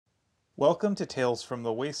Welcome to Tales from the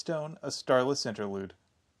Waystone, a Starless Interlude.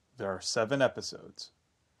 There are 7 episodes.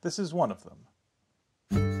 This is one of them.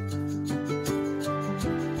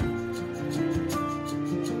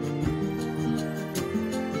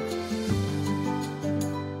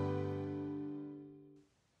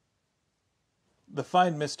 The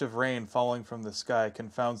fine mist of rain falling from the sky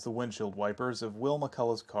confounds the windshield wipers of Will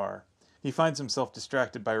McCullough's car. He finds himself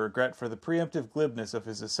distracted by regret for the preemptive glibness of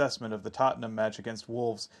his assessment of the Tottenham match against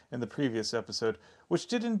Wolves in the previous episode, which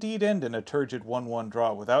did indeed end in a turgid 1-1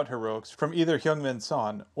 draw without heroics from either Heung-min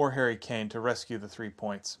Son or Harry Kane to rescue the 3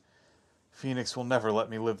 points. Phoenix will never let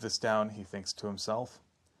me live this down, he thinks to himself.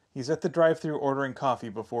 He's at the drive-thru ordering coffee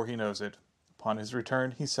before he knows it. Upon his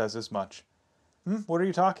return, he says as much. What are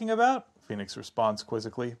you talking about? Phoenix responds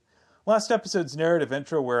quizzically. Last episode's narrative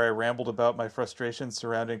intro where I rambled about my frustrations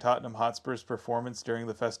surrounding Tottenham Hotspur's performance during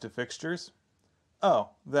the festive fixtures? Oh,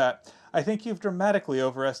 that. I think you've dramatically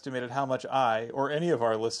overestimated how much I, or any of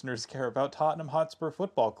our listeners, care about Tottenham Hotspur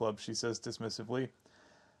Football Club, she says dismissively.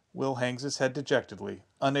 Will hangs his head dejectedly,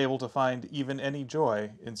 unable to find even any joy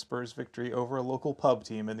in Spurs' victory over a local pub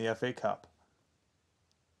team in the FA Cup.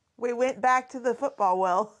 We went back to the football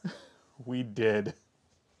well. We did.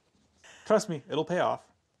 Trust me, it'll pay off.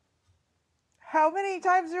 How many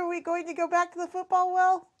times are we going to go back to the football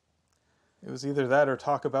well? It was either that or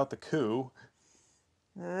talk about the coup.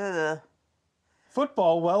 Ugh.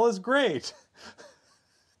 Football well is great.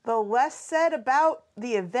 The less said about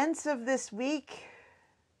the events of this week,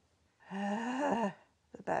 the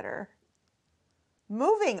better.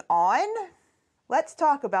 Moving on, let's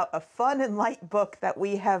talk about a fun and light book that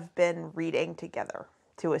we have been reading together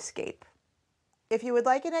to escape. If you would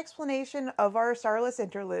like an explanation of our Starless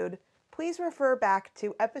Interlude, please refer back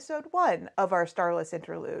to episode 1 of our Starless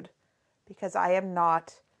Interlude, because I am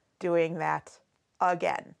not doing that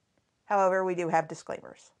again. However, we do have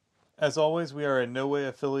disclaimers. As always, we are in no way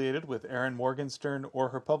affiliated with Erin Morgenstern or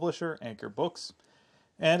her publisher, Anchor Books.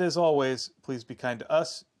 And as always, please be kind to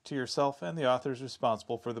us, to yourself, and the authors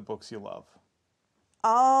responsible for the books you love.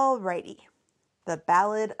 Alrighty. The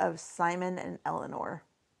Ballad of Simon and Eleanor.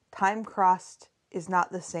 Time crossed is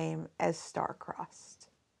not the same as star-crossed.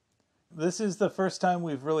 This is the first time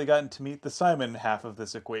we've really gotten to meet the Simon half of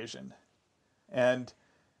this equation. And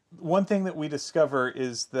one thing that we discover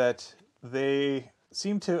is that they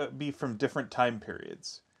seem to be from different time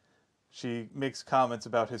periods. She makes comments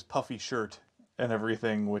about his puffy shirt and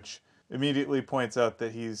everything, which immediately points out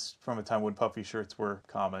that he's from a time when puffy shirts were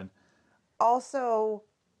common. Also,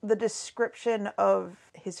 the description of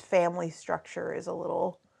his family structure is a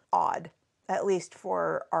little odd, at least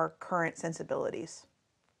for our current sensibilities.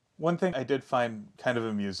 One thing I did find kind of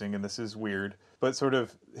amusing, and this is weird, but sort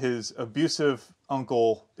of his abusive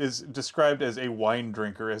uncle is described as a wine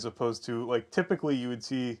drinker as opposed to, like, typically you would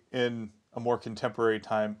see in a more contemporary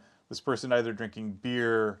time this person either drinking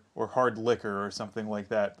beer or hard liquor or something like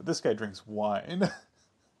that. But this guy drinks wine.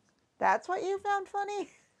 That's what you found funny?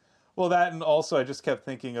 Well, that, and also I just kept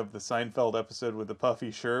thinking of the Seinfeld episode with the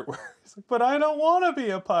puffy shirt where he's like, but I don't want to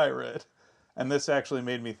be a pirate. And this actually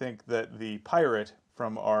made me think that the pirate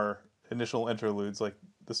from our initial interludes, like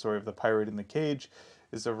the story of the pirate in the cage,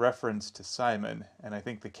 is a reference to Simon. And I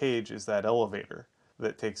think the cage is that elevator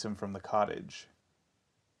that takes him from the cottage.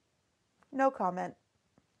 No comment.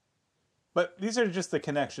 But these are just the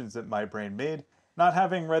connections that my brain made. Not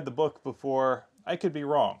having read the book before, I could be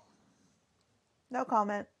wrong. No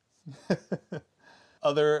comment.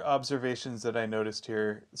 Other observations that I noticed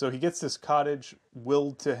here. So he gets this cottage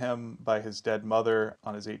willed to him by his dead mother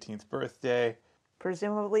on his 18th birthday.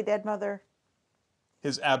 Presumably dead mother.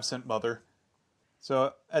 His absent mother.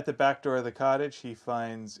 So at the back door of the cottage, he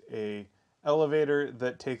finds a elevator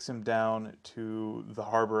that takes him down to the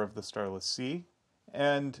harbor of the Starless Sea.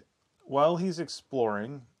 And while he's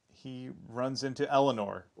exploring, he runs into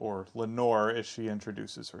Eleanor, or Lenore as she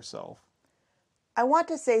introduces herself. I want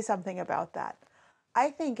to say something about that.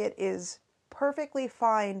 I think it is perfectly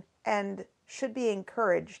fine and should be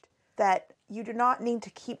encouraged that you do not need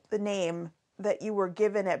to keep the name that you were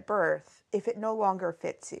given at birth if it no longer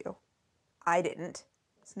fits you. I didn't.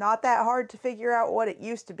 It's not that hard to figure out what it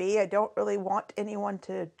used to be. I don't really want anyone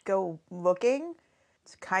to go looking.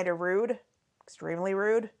 It's kind of rude, extremely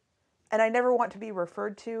rude. And I never want to be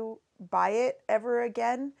referred to by it ever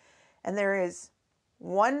again. And there is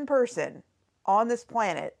one person on this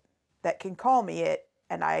planet that can call me it,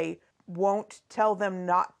 and I won't tell them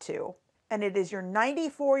not to. And it is your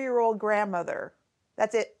 94-year-old grandmother.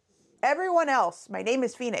 That's it. Everyone else, my name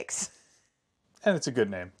is Phoenix. And it's a good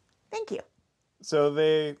name. Thank you. So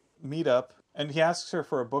they meet up, and he asks her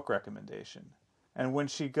for a book recommendation. And when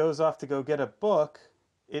she goes off to go get a book,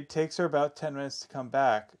 it takes her about 10 minutes to come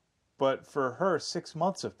back, but for her, 6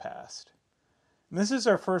 months have passed. And this is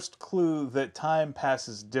our first clue that time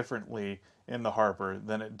passes differently in the harbor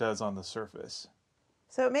than it does on the surface.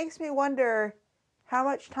 So it makes me wonder how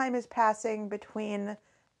much time is passing between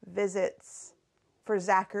visits for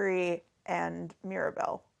Zachary and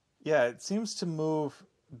Mirabelle. Yeah, it seems to move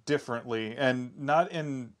differently and not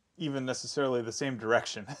in even necessarily the same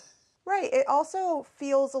direction. Right. It also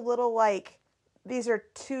feels a little like these are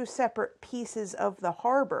two separate pieces of the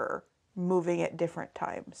harbor moving at different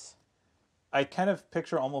times. I kind of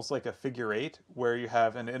picture almost like a figure eight where you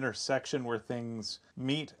have an intersection where things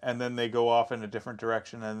meet and then they go off in a different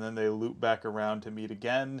direction and then they loop back around to meet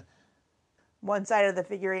again. One side of the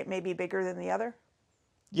figure eight may be bigger than the other.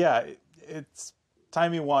 Yeah, it's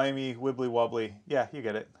timey-wimey, wibbly-wobbly. Yeah, you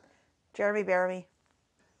get it. Jeremy Bearimy.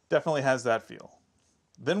 Definitely has that feel.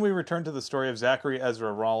 Then we return to the story of Zachary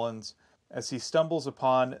Ezra Rollins as he stumbles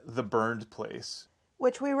upon the burned place.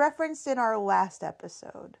 Which we referenced in our last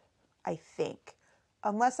episode, I think.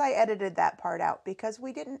 Unless I edited that part out, because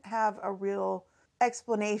we didn't have a real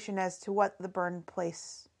explanation as to what the burned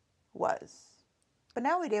place was. But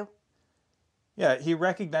now we do. Yeah, he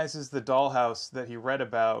recognizes the dollhouse that he read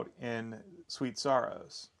about in Sweet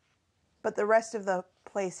Sorrows. But the rest of the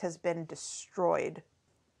place has been destroyed.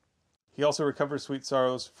 He also recovers Sweet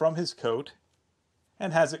Sorrows from his coat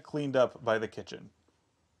and has it cleaned up by the kitchen.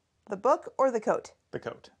 The book or the coat? The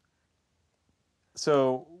coat.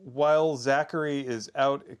 So while Zachary is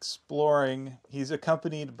out exploring, he's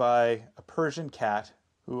accompanied by a Persian cat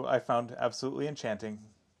who I found absolutely enchanting.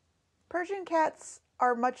 Persian cats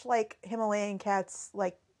are much like Himalayan cats,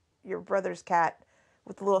 like your brother's cat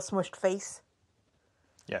with the little smushed face.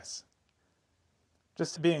 Yes.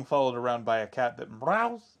 Just being followed around by a cat that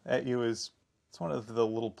meows at you it's one of the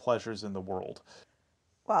little pleasures in the world.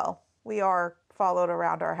 Well, we are followed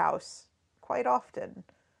around our house quite often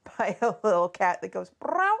by a little cat that goes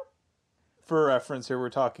meow. For reference here, we're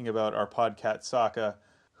talking about our podcat Sokka,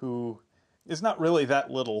 who is not really that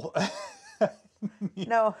little.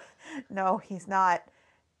 No, he's not.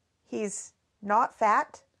 He's not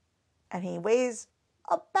fat, and he weighs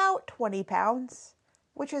about 20 pounds,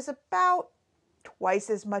 which is about twice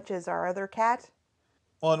as much as our other cat.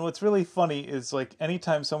 Well, and what's really funny is, like,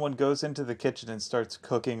 anytime someone goes into the kitchen and starts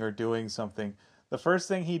cooking or doing something, the first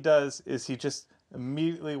thing he does is he just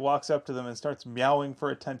immediately walks up to them and starts meowing for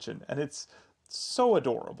attention. And it's so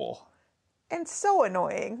adorable. And so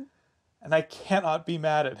annoying. And I cannot be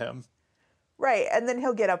mad at him. Right, and then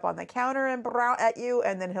he'll get up on the counter and brow at you,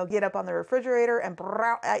 and then he'll get up on the refrigerator and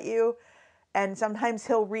brow at you. And sometimes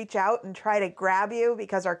he'll reach out and try to grab you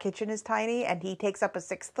because our kitchen is tiny and he takes up a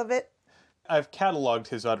sixth of it. I've cataloged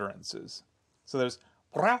his utterances. So there's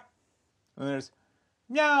meow, and there's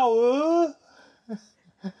meow, and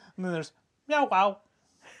then there's meow wow.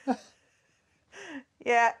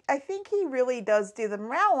 Yeah, I think he really does do the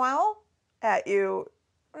meow wow at you.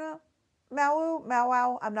 Meow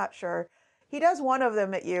wow, I'm not sure. He does one of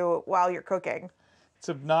them at you while you're cooking. It's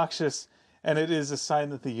obnoxious, and it is a sign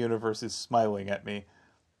that the universe is smiling at me.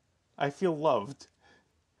 I feel loved.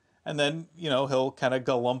 And then, he'll kind of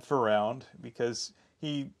galump around because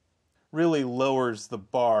he really lowers the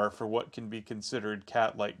bar for what can be considered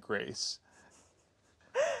cat-like grace.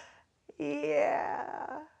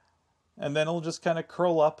 Yeah. And then he'll just kind of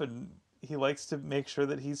curl up, and he likes to make sure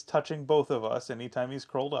that he's touching both of us anytime he's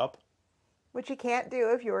curled up. Which you can't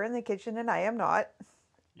do if you're in the kitchen and I am not.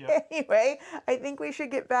 Yep. Anyway, I think we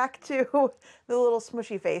should get back to the little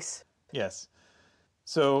smushy face. Yes.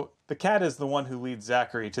 So the cat is the one who leads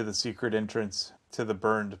Zachary to the secret entrance to the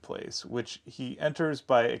burned place, which he enters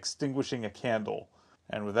by extinguishing a candle.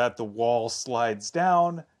 And with that, the wall slides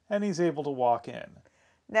down, and he's able to walk in.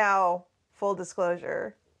 Now, full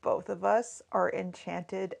disclosure, both of us are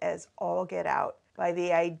enchanted as all get out by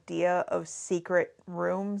the idea of secret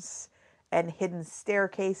rooms and hidden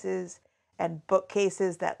staircases and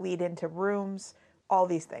bookcases that lead into rooms, all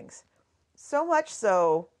these things. So much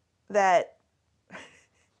so that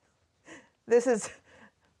this is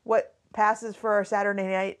what passes for our Saturday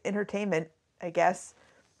night entertainment, I guess.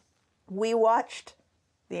 We watched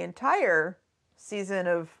the entire season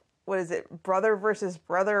of, Brother versus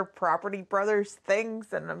Brother, Property Brothers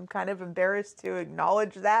things, and I'm kind of embarrassed to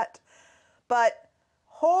acknowledge that. But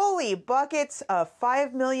holy buckets, a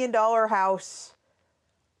 $5 million house.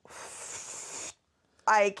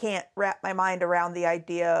 I can't wrap my mind around the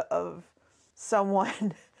idea of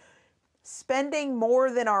someone spending more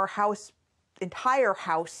than our entire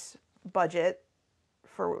house budget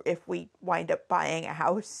for if we wind up buying a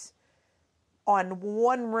house on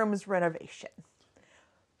one room's renovation.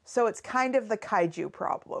 So it's kind of the kaiju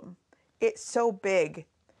problem. It's so big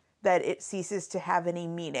that it ceases to have any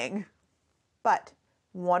meaning. But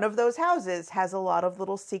one of those houses has a lot of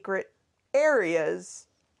little secret areas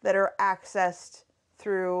that are accessed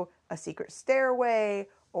through a secret stairway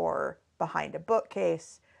or behind a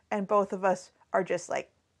bookcase. And both of us are just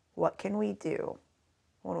like, what can we do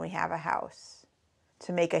when we have a house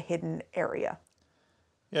to make a hidden area?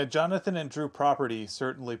 Yeah, Jonathan and Drew Property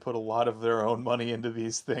certainly put a lot of their own money into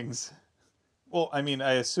these things. Well, I mean,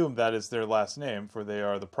 I assume that is their last name, for they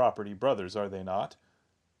are the Property brothers, are they not?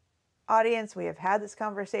 Audience, we have had this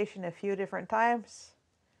conversation a few different times.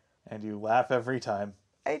 And you laugh every time.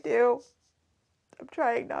 I do. I'm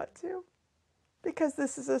trying not to. Because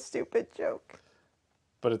this is a stupid joke.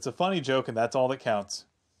 But it's a funny joke, and that's all that counts.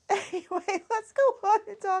 Anyway, let's go on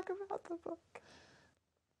and talk about the book.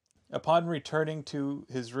 Upon returning to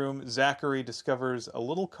his room, Zachary discovers a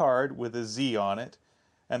little card with a Z on it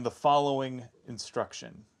and the following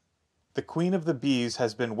instruction. The Queen of the Bees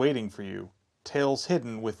has been waiting for you, tales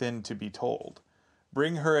hidden within to be told.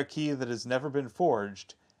 Bring her a key that has never been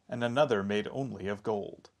forged, and another made only of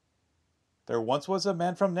gold. There once was a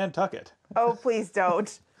man from Nantucket. Oh, please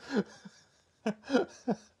don't.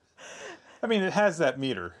 I mean, it has that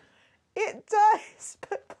meter. It does,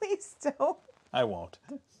 but please don't. I won't.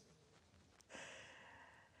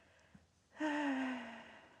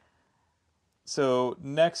 So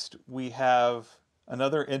next we have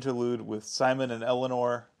another interlude with Simon and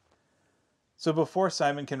Eleanor. So before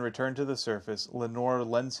Simon can return to the surface, Lenore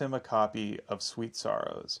lends him a copy of Sweet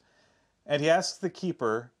Sorrows. And he asks the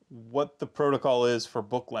keeper what the protocol is for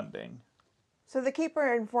book lending. So the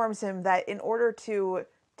keeper informs him that in order to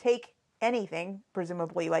take anything,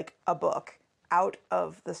 presumably like a book, out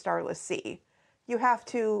of the Starless Sea, you have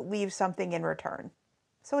to leave something in return.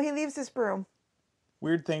 So he leaves his broom.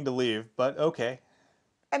 Weird thing to leave, but okay.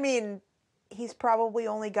 I mean, he's probably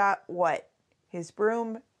only got, what? His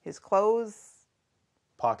broom, his clothes?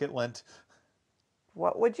 Pocket lint.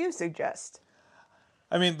 What would you suggest?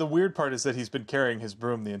 I mean, the weird part is that he's been carrying his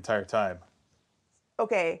broom the entire time.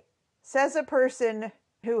 Okay, says a person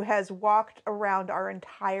who has walked around our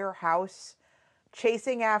entire house,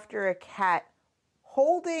 chasing after a cat,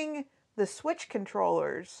 holding the Switch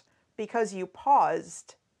controllers because you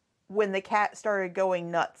paused when the cat started going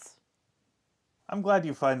nuts. I'm glad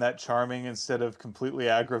you find that charming instead of completely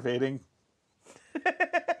aggravating.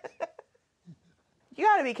 You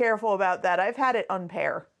gotta be careful about that. I've had it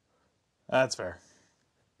unpair. That's fair.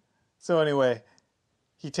 So anyway,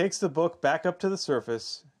 he takes the book back up to the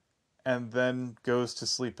surface and then goes to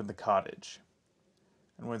sleep in the cottage.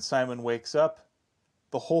 And when Simon wakes up,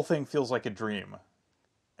 the whole thing feels like a dream.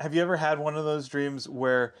 Have you ever had one of those dreams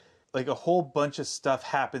where like a whole bunch of stuff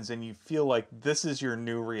happens and you feel like this is your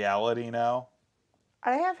new reality now?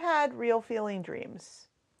 I have had real feeling dreams.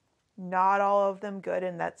 Not all of them good,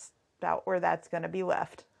 and that's about where that's going to be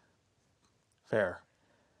left. Fair.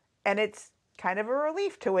 And it's kind of a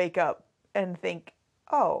relief to wake up and think,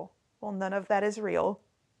 oh, well, none of that is real.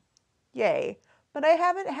 Yay. But I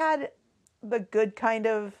haven't had the good kind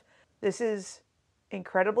of, this is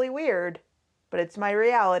incredibly weird, but it's my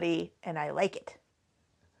reality, and I like it.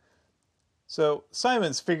 So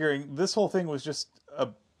Simon's figuring this whole thing was just a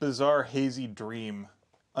bizarre, hazy dream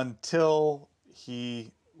until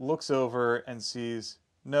he looks over and sees,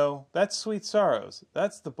 no, that's Sweet Sorrows.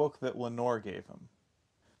 That's the book that Lenore gave him.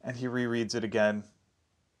 And he rereads it again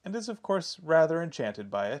and is, of course, rather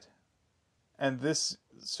enchanted by it. And this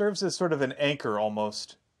serves as sort of an anchor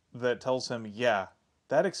almost that tells him, yeah,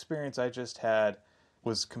 that experience I just had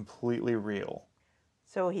was completely real.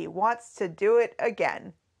 So he wants to do it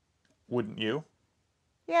again. Wouldn't you?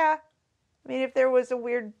 Yeah. I mean, if there was a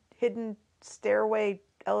weird hidden stairway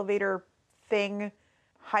elevator thing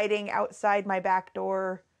hiding outside my back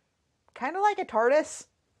door, kind of like a TARDIS,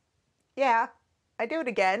 yeah, I do it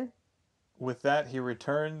again. With that, he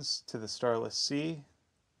returns to the Starless Sea.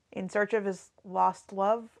 In search of his lost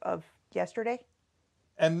love of yesterday.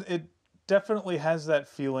 And it definitely has that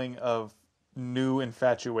feeling of new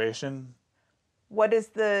infatuation. What is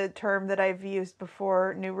the term that I've used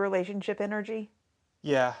before? New relationship energy?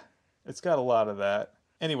 Yeah, it's got a lot of that.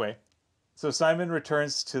 Anyway, so Simon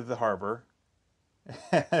returns to the harbor,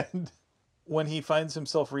 and when he finds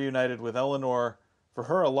himself reunited with Eleanor, for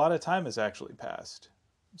her a lot of time has actually passed.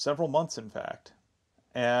 Several months, in fact.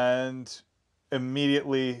 And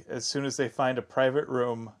immediately, as soon as they find a private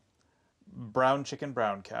room, brown chicken,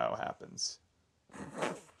 brown cow happens.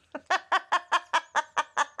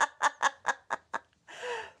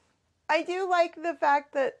 I do like the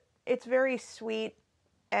fact that it's very sweet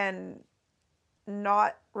and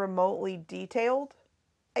not remotely detailed.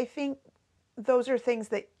 I think those are things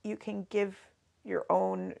that you can give your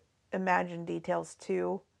own imagined details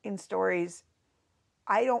to in stories.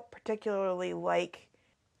 I don't particularly like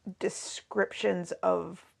descriptions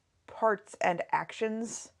of parts and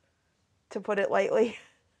actions, to put it lightly.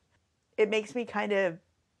 It makes me kind of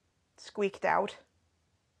squeaked out.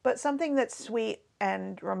 But something that's sweet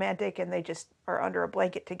and romantic and they just are under a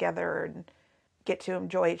blanket together and get to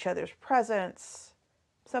enjoy each other's presence,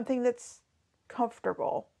 something that's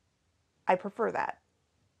comfortable. I prefer that.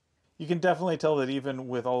 You can definitely tell that even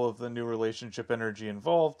with all of the new relationship energy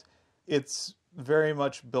involved, it's very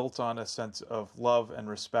much built on a sense of love and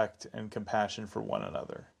respect and compassion for one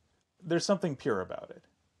another. There's something pure about it.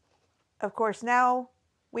 Of course, now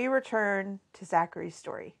we return to Zachary's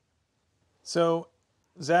story. So,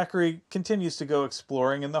 Zachary continues to go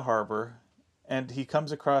exploring in the harbor, and he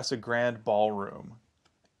comes across a grand ballroom.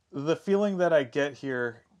 The feeling that I get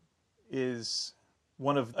here is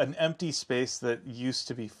one of an empty space that used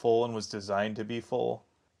to be full and was designed to be full.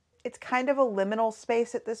 It's kind of a liminal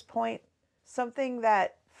space at this point. Something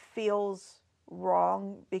that feels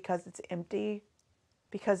wrong because it's empty,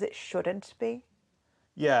 because it shouldn't be.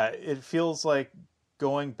 Yeah, it feels like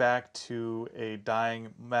going back to a dying,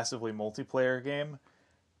 massively multiplayer game,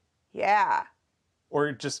 Yeah.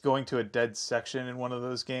 or just going to a dead section in one of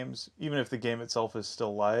those games, even if the game itself is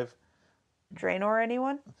still live. Draenor,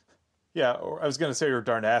 anyone? Yeah, or I was going to say, or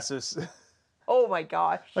Darnassus. Oh my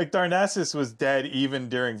gosh. Like, Darnassus was dead even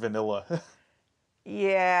during vanilla.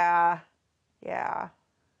 Yeah. Yeah.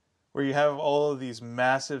 Where you have all of these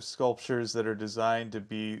massive sculptures that are designed to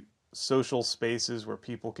be social spaces where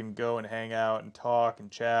people can go and hang out and talk and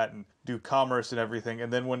chat and do commerce and everything.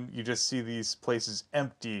 And then when you just see these places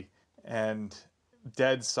empty and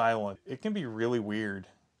dead silent, it can be really weird.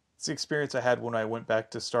 It's the experience I had when I went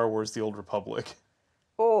back to Star Wars The Old Republic.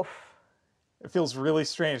 Oof. It feels really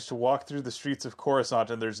strange to walk through the streets of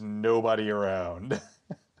Coruscant and there's nobody around.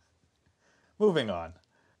 Moving on.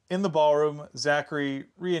 In the ballroom, Zachary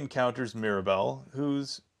re-encounters Mirabelle,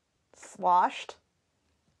 who's... Sloshed?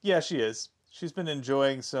 Yeah, she is. She's been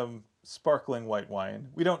enjoying some sparkling white wine.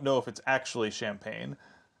 We don't know if it's actually champagne.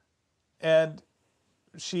 And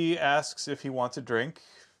she asks if he wants a drink.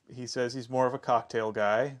 He says he's more of a cocktail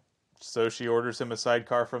guy. So she orders him a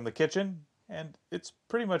sidecar from the kitchen, and it's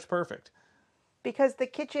pretty much perfect. Because the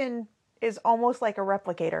kitchen is almost like a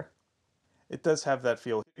replicator. It does have that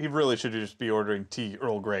feel. He really should just be ordering tea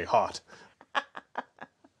Earl Grey hot.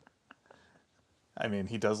 I mean,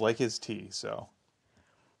 he does like his tea, so...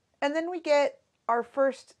 And then we get our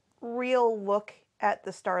first real look at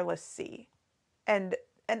the Starless Sea and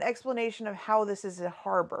an explanation of how this is a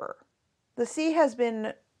harbor. The sea has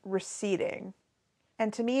been receding,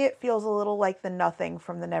 and to me it feels a little like the Nothing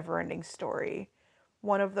from the Neverending Story.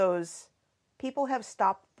 One of those people have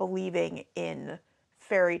stopped believing in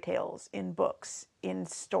fairy tales, in books, in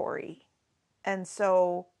story. And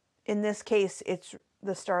so in this case, it's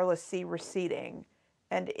the Starless Sea receding.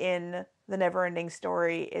 And in the Neverending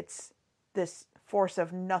Story, it's this force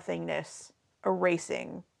of nothingness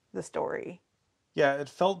erasing the story. Yeah, it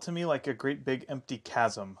felt to me like a great big empty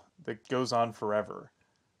chasm that goes on forever.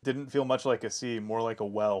 Didn't feel much like a sea, more like a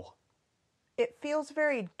well. It feels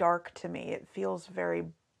very dark to me. It feels very...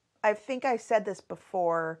 I think I said this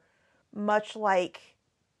before, much like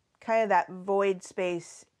kind of that void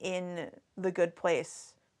space in The Good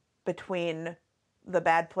Place between the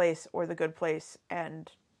bad place or the good place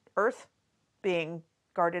and Earth being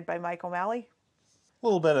guarded by Mike O'Malley. A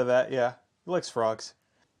little bit of that, yeah. He likes frogs.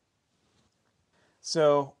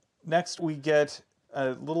 So, next we get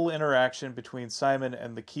a little interaction between Simon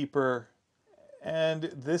and the Keeper, and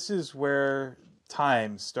this is where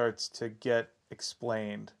time starts to get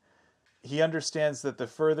explained. He understands that the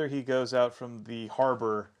further he goes out from the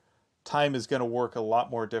harbor, time is going to work a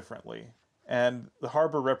lot more differently. And the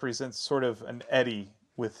harbor represents sort of an eddy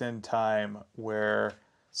within time where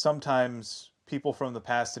sometimes people from the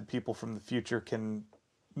past and people from the future can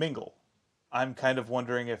mingle. I'm kind of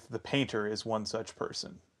wondering if the painter is one such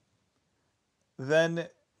person. Then,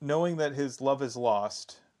 knowing that his love is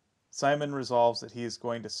lost, Simon resolves that he is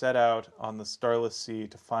going to set out on the Starless Sea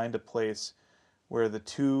to find a place where the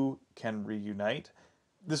two can reunite.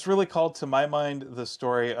 This really called to my mind the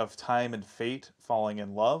story of time and fate falling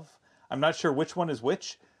in love. I'm not sure which one is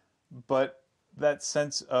which, but that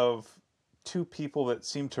sense of two people that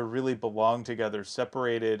seem to really belong together,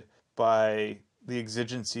 separated by the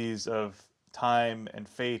exigencies of time and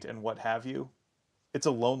fate and what have you. It's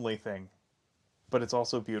a lonely thing, but it's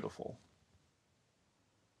also beautiful.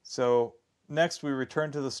 So next we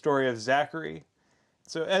return to the story of Zachary.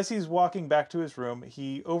 So as he's walking back to his room,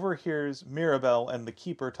 he overhears Mirabelle and the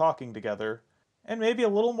Keeper talking together, and maybe a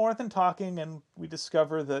little more than talking, and we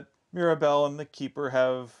discover that Mirabelle and the Keeper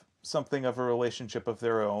have something of a relationship of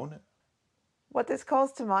their own. What this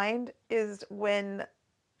calls to mind is when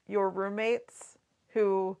your roommates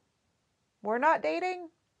who were not dating,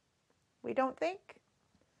 we don't think,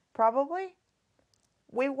 probably,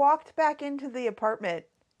 we walked back into the apartment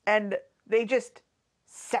and they just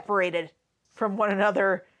separated from one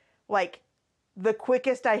another like the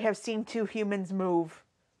quickest I have seen two humans move.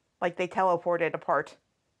 Like they teleported apart.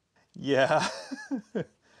 Yeah.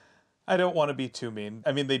 I don't want to be too mean.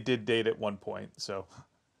 I mean, they did date at one point, so.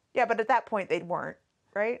 Yeah, but at that point they weren't,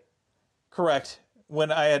 right? Correct.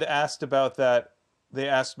 When I had asked about that, they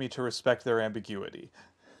asked me to respect their ambiguity.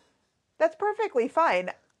 That's perfectly fine.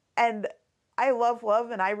 And I love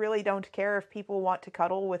love, and I really don't care if people want to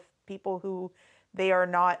cuddle with people who they are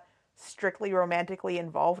not strictly romantically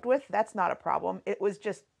involved with. That's not a problem. It was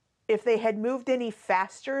just, if they had moved any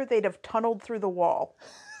faster, they'd have tunneled through the wall.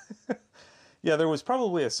 Yeah, there was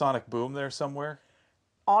probably a sonic boom there somewhere.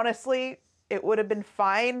 Honestly, it would have been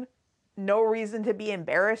fine. No reason to be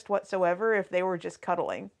embarrassed whatsoever if they were just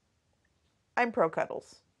cuddling. I'm pro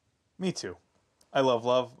cuddles. Me too. I love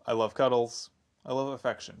love. I love cuddles. I love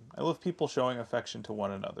affection. I love people showing affection to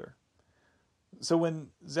one another. So when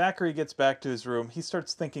Zachary gets back to his room, he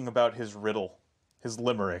starts thinking about his riddle, his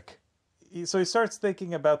limerick. So he starts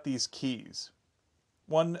thinking about these keys.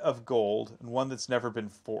 One of gold and one that's never been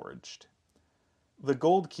forged. The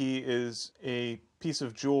gold key is a piece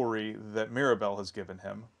of jewelry that Mirabelle has given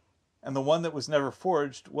him. And the one that was never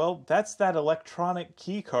forged, well, that's that electronic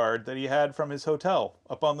key card that he had from his hotel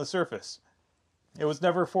up on the surface. It was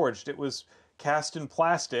never forged. It was cast in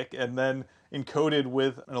plastic and then encoded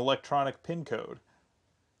with an electronic pin code.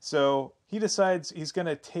 So he decides he's going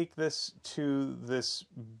to take this to this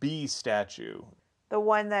bee statue. The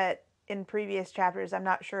one that in previous chapters, I'm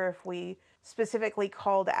not sure if we specifically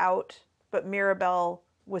called out, but Mirabelle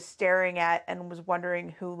was staring at and was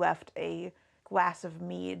wondering who left a glass of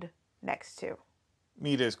mead next to.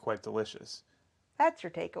 Mead is quite delicious. That's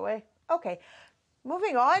your takeaway. Okay,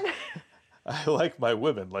 moving on. I like my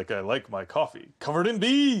women like I like my coffee, covered in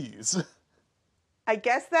bees. I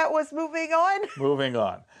guess that was moving on. Moving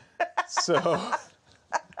on. So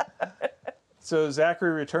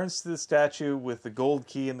Zachary returns to the statue with the gold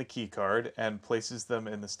key and the key card and places them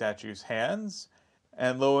in the statue's hands.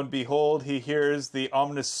 And lo and behold, he hears the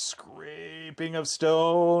ominous scraping of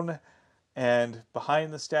stone. And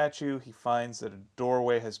behind the statue, he finds that a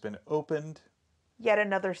doorway has been opened. Yet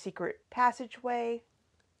another secret passageway.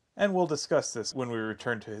 And we'll discuss this when we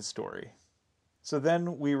return to his story. So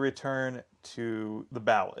then we return to the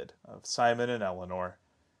ballad of Simon and Eleanor.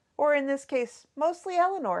 Or in this case, mostly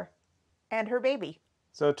Eleanor and her baby.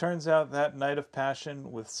 So it turns out that night of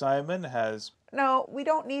passion with Simon has... No, we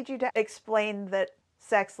don't need you to explain that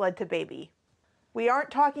sex led to baby. We aren't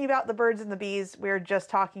talking about the birds and the bees. We're just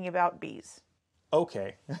talking about bees.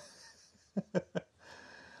 Okay.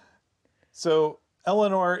 So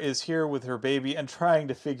Eleanor is here with her baby and trying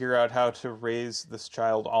to figure out how to raise this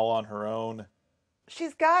child all on her own.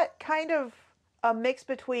 She's got kind of a mix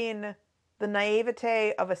between the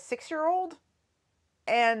naivete of a 6-year-old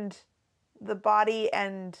and the body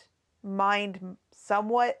and mind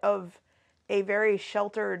somewhat of a very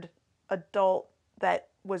sheltered adult that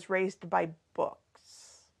was raised by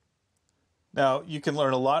books. Now, you can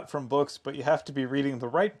learn a lot from books, but you have to be reading the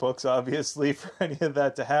right books, obviously, for any of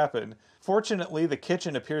that to happen. Fortunately, the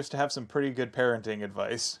kitchen appears to have some pretty good parenting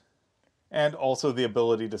advice. And also the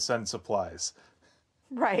ability to send supplies.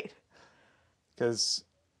 Right. Because,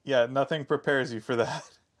 yeah, nothing prepares you for that.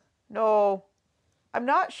 No. I'm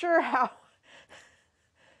not sure how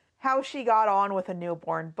she got on with a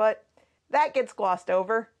newborn, but that gets glossed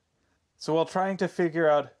over. So while trying to figure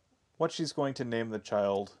out what she's going to name the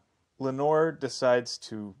child, Lenore decides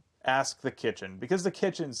to ask the kitchen, because the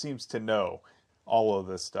kitchen seems to know all of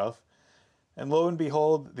this stuff. And lo and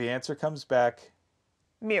behold, the answer comes back.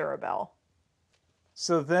 Mirabelle.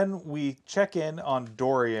 So then we check in on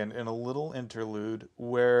Dorian in a little interlude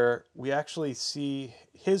where we actually see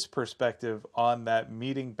his perspective on that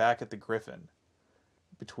meeting back at the Griffin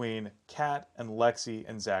between Kat and Lexi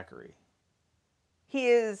and Zachary. He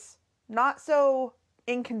is not so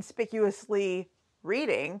inconspicuously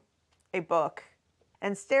reading a book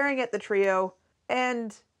and staring at the trio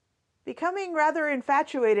and becoming rather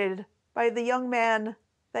infatuated by the young man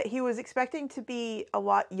that he was expecting to be a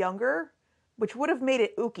lot younger, which would have made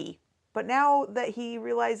it ooky. But now that he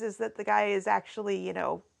realizes that the guy is actually,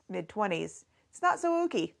 mid-20s, it's not so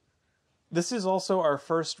ooky. This is also our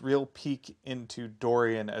first real peek into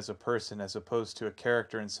Dorian as a person, as opposed to a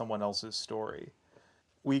character in someone else's story.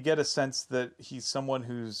 We get a sense that he's someone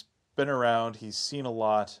who's been around, he's seen a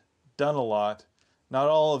lot, done a lot, not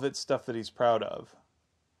all of it stuff that he's proud of.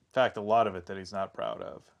 In fact, a lot of it that he's not proud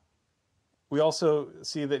of. We also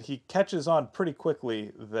see that he catches on pretty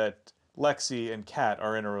quickly that Lexi and Kat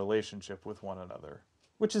are in a relationship with one another,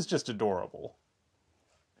 which is just adorable.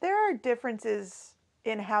 There are differences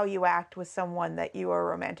in how you act with someone that you are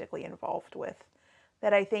romantically involved with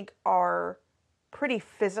that I think are pretty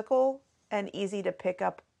physical and easy to pick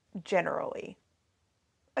up generally.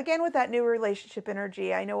 Again, with that new relationship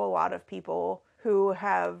energy, I know a lot of people who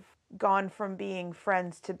have gone from being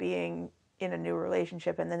friends to being in a new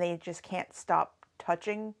relationship, and then they just can't stop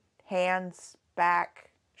touching hands, back,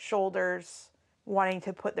 shoulders, wanting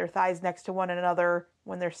to put their thighs next to one another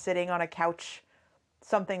when they're sitting on a couch,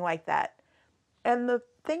 something like that. And the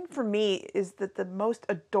thing for me is that the most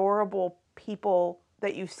adorable people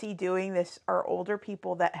that you see doing this are older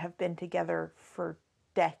people that have been together for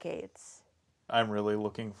decades. I'm really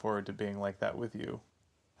looking forward to being like that with you.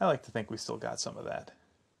 I like to think we still got some of that.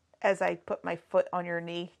 As I put my foot on your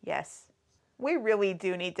knee, yes. We really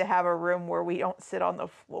do need to have a room where we don't sit on the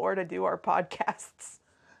floor to do our podcasts.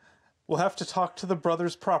 We'll have to talk to the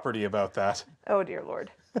brothers' property about that. Oh, dear Lord.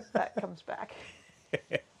 That comes back.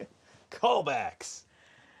 Callbacks.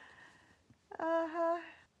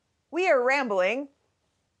 We are rambling.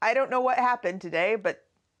 I don't know what happened today, but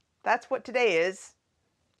that's what today is.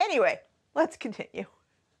 Anyway, let's continue.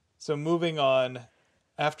 So moving on,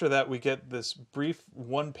 after that we get this brief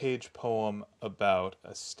one-page poem about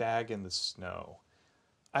a stag in the snow.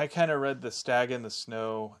 I kind of read the stag in the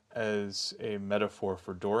snow as a metaphor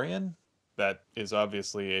for Dorian. That is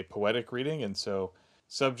obviously a poetic reading, and so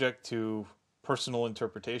subject to personal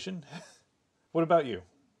interpretation. What about you?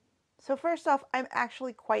 So first off, I'm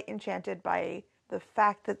actually quite enchanted by the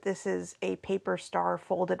fact that this is a paper star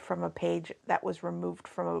folded from a page that was removed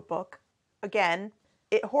from a book. Again,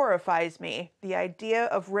 it horrifies me. The idea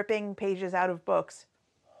of ripping pages out of books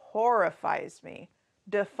horrifies me.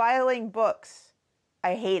 Defiling books,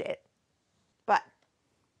 I hate it. But,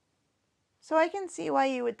 so I can see why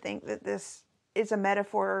you would think that this is a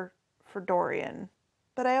metaphor for Dorian.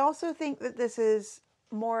 But I also think that this is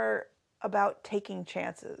more about taking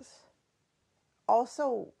chances.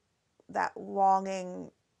 Also, that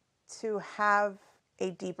longing to have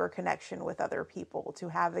a deeper connection with other people, to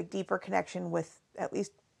have a deeper connection with at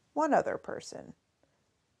least one other person.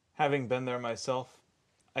 Having been there myself,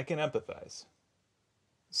 I can empathize.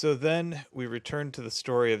 So then we return to the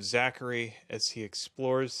story of Zachary as he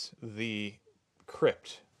explores the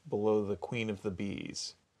crypt below the Queen of the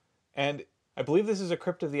Bees. And I believe this is a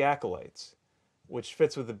crypt of the Acolytes, which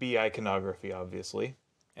fits with the bee iconography, obviously.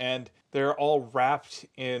 And they're all wrapped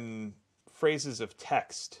in phrases of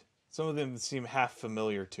text. Some of them seem half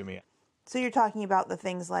familiar to me. So you're talking about the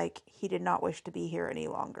things like, he did not wish to be here any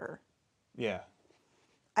longer. Yeah.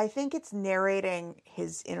 I think it's narrating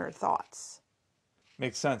his inner thoughts.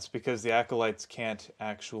 Makes sense, because the Acolytes can't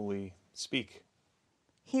actually speak.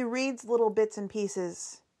 He reads little bits and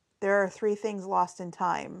pieces. There are 3 things lost in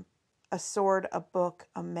time. A sword, a book,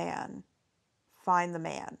 a man. Find the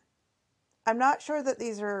man. I'm not sure that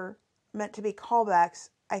these are meant to be callbacks.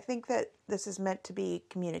 I think that this is meant to be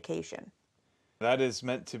communication. That is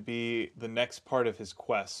meant to be the next part of his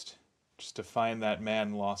quest, just to find that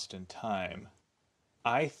man lost in time.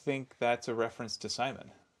 I think that's a reference to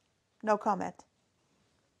Simon. No comment.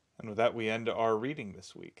 And with that, we end our reading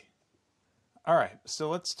this week. All right, so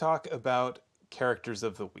let's talk about characters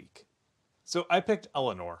of the week. So I picked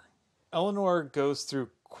Eleanor. Eleanor goes through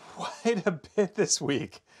quite a bit this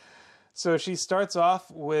week. So she starts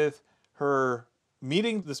off with her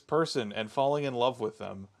meeting this person and falling in love with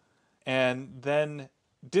them, and then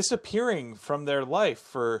disappearing from their life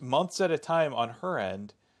for months at a time on her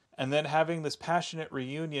end, and then having this passionate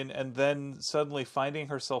reunion, and then suddenly finding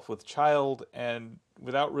herself with child and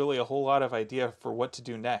without really a whole lot of idea for what to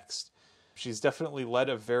do next. She's definitely led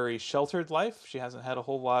a very sheltered life. She hasn't had a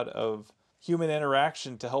whole lot of human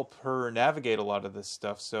interaction to help her navigate a lot of this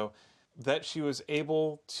stuff. So that she was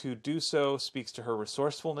able to do so speaks to her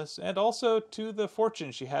resourcefulness, and also to the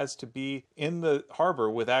fortune she has to be in the harbor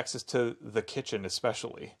with access to the kitchen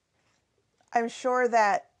especially. I'm sure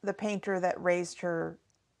that the painter that raised her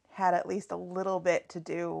had at least a little bit to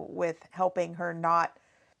do with helping her not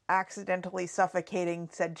accidentally suffocating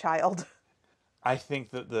said child. I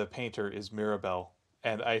think that the painter is Mirabelle,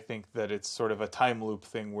 and I think that it's sort of a time loop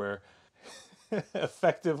thing where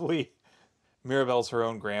effectively Mirabelle's her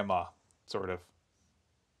own grandma, sort of.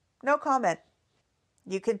 No comment.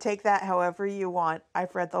 You can take that however you want.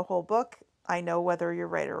 I've read the whole book. I know whether you're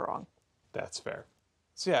right or wrong. That's fair.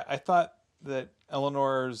 So yeah, I thought that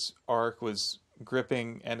Eleanor's arc was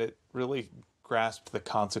gripping, and it really grasped the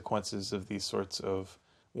consequences of these sorts of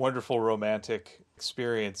wonderful romantic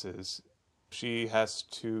experiences. She has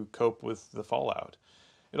to cope with the fallout.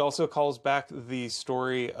 It also calls back the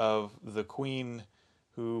story of the queen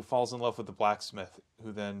who falls in love with the blacksmith,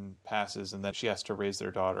 who then passes, and then she has to raise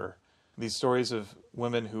their daughter. These stories of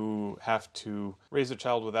women who have to raise a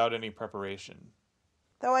child without any preparation.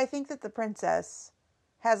 Though I think that the princess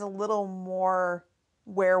has a little more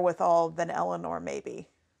wherewithal than Eleanor, maybe.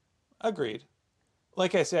 Agreed.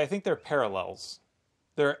 Like I say, I think they're parallels.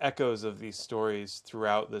 There are echoes of these stories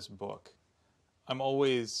throughout this book. I'm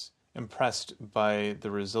always impressed by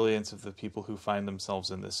the resilience of the people who find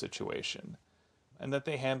themselves in this situation, and that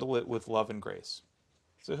they handle it with love and grace.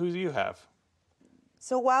 So who do you have?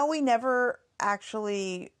 So while we never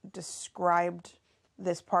actually described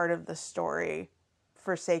this part of the story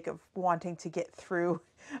for sake of wanting to get through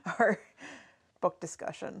our book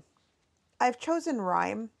discussion, I've chosen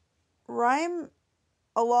Rhyme. Rhyme,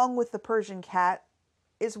 along with the Persian cat,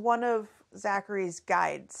 is one of Zachary's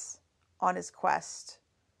guides on his quest.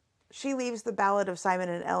 She leaves the Ballad of Simon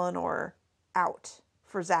and Eleanor out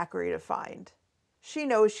for Zachary to find. She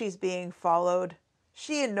knows she's being followed.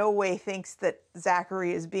 She in no way thinks that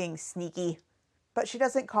Zachary is being sneaky, but she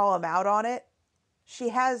doesn't call him out on it. She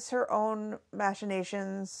has her own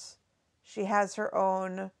machinations. She has her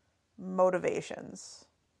own motivations.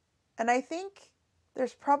 And I think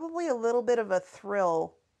there's probably a little bit of a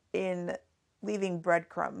thrill in leaving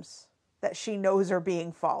breadcrumbs that she knows are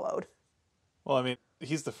being followed. Well, I mean,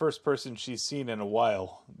 he's the first person she's seen in a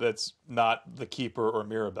while that's not the Keeper or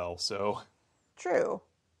Mirabelle, so... True.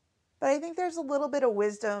 But I think there's a little bit of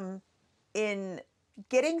wisdom in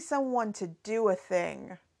getting someone to do a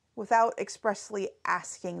thing without expressly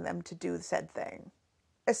asking them to do said thing.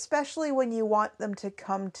 Especially when you want them to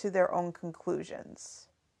come to their own conclusions.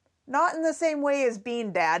 Not in the same way as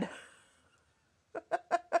Bean Dad.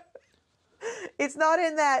 It's not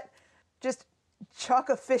in that just chuck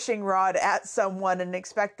a fishing rod at someone and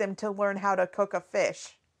expect them to learn how to cook a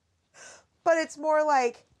fish. But it's more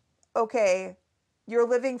like, okay, you're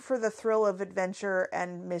living for the thrill of adventure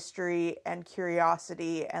and mystery and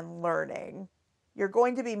curiosity and learning. You're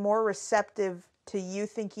going to be more receptive to you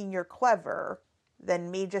thinking you're clever than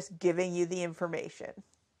me just giving you the information.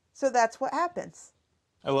 So that's what happens.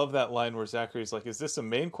 I love that line where Zachary's like, is this a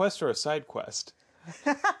main quest or a side quest?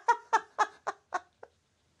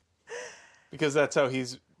 Because that's how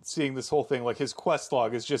he's seeing this whole thing. Like, his quest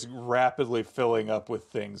log is just rapidly filling up with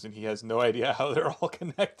things, and he has no idea how they're all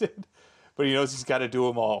connected. But he knows he's got to do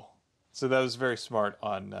them all. So that was very smart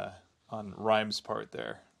on Rhyme's part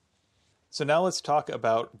there. So now let's talk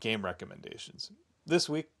about game recommendations. This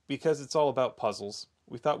week, because it's all about puzzles,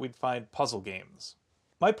 we thought we'd find puzzle games.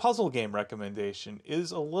 My puzzle game recommendation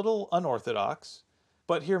is a little unorthodox,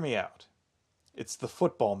 but hear me out. It's the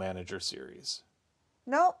Football Manager series.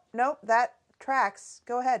 Nope, that tracks.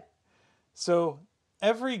 Go ahead. So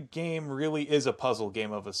every game really is a puzzle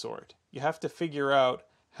game of a sort. You have to figure out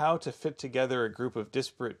how to fit together a group of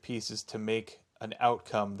disparate pieces to make an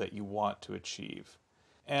outcome that you want to achieve.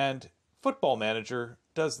 And Football Manager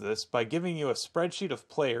does this by giving you a spreadsheet of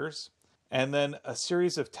players and then a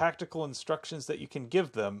series of tactical instructions that you can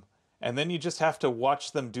give them, and then you just have to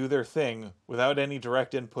watch them do their thing without any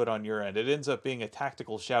direct input on your end. It ends up being a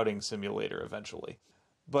tactical shouting simulator eventually.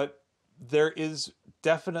 But there is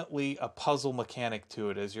definitely a puzzle mechanic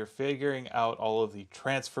to it as you're figuring out all of the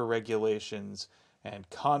transfer regulations and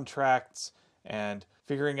contracts and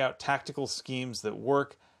figuring out tactical schemes that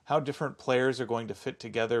work, how different players are going to fit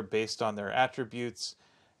together based on their attributes,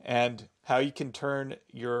 and how you can turn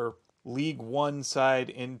your League One side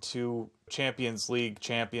into Champions League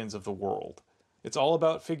champions of the world. It's all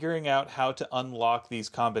about figuring out how to unlock these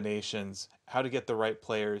combinations, how to get the right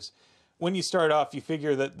players. When you start off, you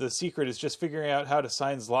figure that the secret is just figuring out how to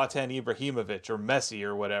sign Zlatan Ibrahimovic or Messi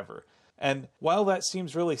or whatever. And while that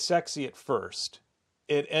seems really sexy at first,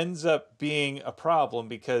 it ends up being a problem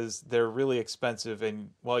because they're really expensive, and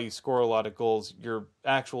while you score a lot of goals, your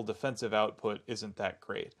actual defensive output isn't that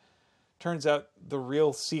great. Turns out the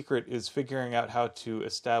real secret is figuring out how to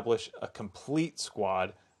establish a complete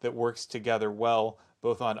squad that works together well,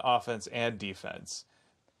 both on offense and defense.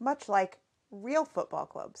 Much like real football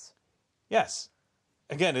clubs. Yes.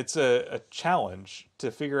 Again, it's a challenge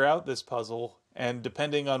to figure out this puzzle, and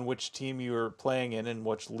depending on which team you're playing in and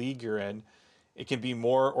which league you're in, it can be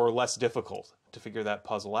more or less difficult to figure that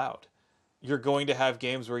puzzle out. You're going to have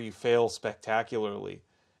games where you fail spectacularly,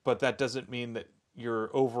 but that doesn't mean that your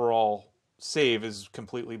overall save is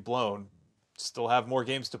completely blown, still have more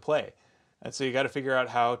games to play. And so you got to figure out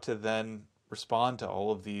how to then respond to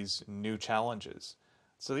all of these new challenges.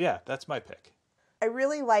 So yeah, that's my pick. I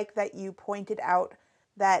really like that you pointed out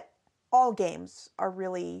that all games are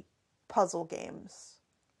really puzzle games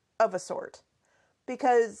of a sort,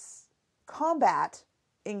 because combat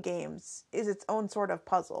in games is its own sort of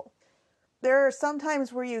puzzle. There are some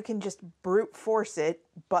times where you can just brute force it,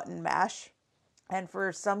 button mash, and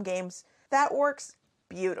for some games that works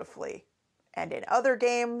beautifully. And in other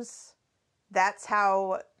games, that's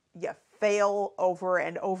how you fail over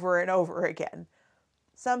and over and over again.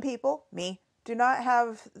 Some people, me, do not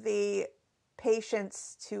have the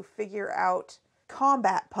patience to figure out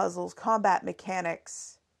combat puzzles, combat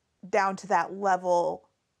mechanics down to that level,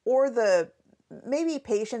 or maybe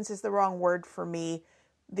patience is the wrong word for me,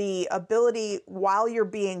 the ability while you're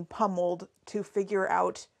being pummeled to figure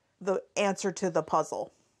out the answer to the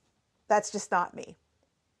puzzle. That's just not me.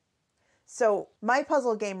 So my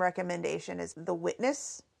puzzle game recommendation is The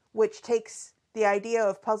Witness, which takes the idea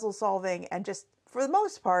of puzzle solving and just, for the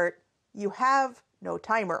most part, you have no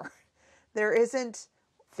timer. There isn't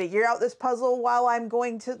figure out this puzzle while I'm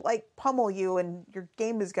going to pummel you and your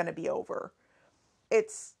game is going to be over.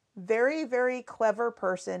 It's very, very clever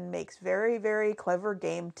person makes very, very clever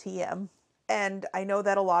game TM. And I know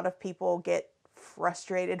that a lot of people get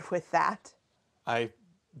frustrated with that. I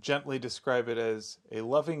gently describe it as a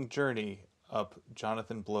loving journey up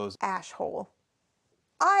Jonathan Blow's ash hole.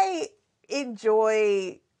 I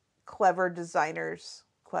enjoy clever designers,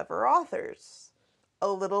 clever authors, a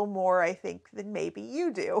little more, I think, than maybe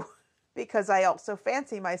you do, because I also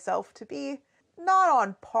fancy myself to be not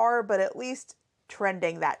on par, but at least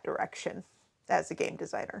trending that direction as a game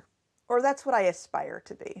designer. Or that's what I aspire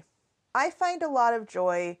to be. I find a lot of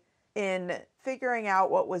joy in figuring out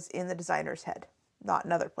what was in the designer's head, not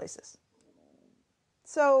in other places.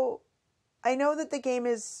 So I know that the game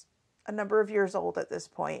is a number of years old at this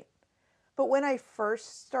point, but when I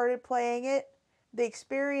first started playing it, the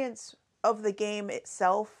experience of the game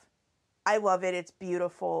itself, I love it. It's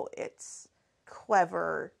beautiful. It's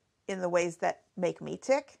clever in the ways that make me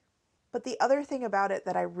tick. But the other thing about it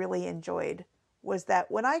that I really enjoyed was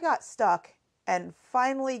that when I got stuck and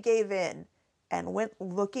finally gave in and went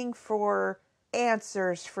looking for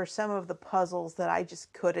answers for some of the puzzles that I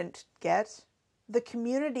just couldn't get, the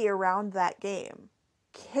community around that game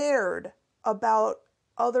cared about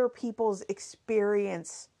other people's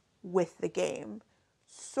experience with the game.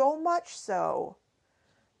 So much so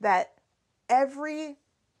that every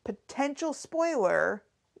potential spoiler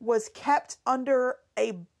was kept under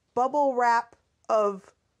a bubble wrap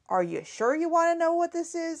of, are you sure you want to know what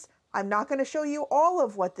this is? I'm not going to show you all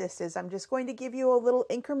of what this is. I'm just going to give you a little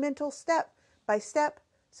incremental step by step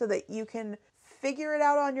so that you can figure it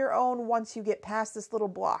out on your own once you get past this little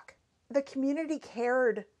block. The community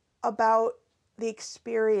cared about the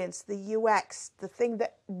experience, the UX, the thing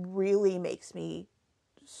that really makes me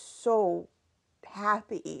so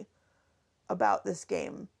happy about this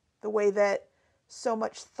game. The way that so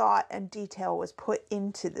much thought and detail was put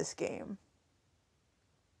into this game.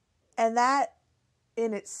 And that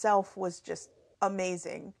in itself was just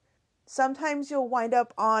amazing. Sometimes you'll wind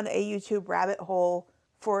up on a YouTube rabbit hole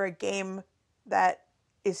for a game that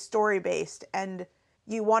is story-based and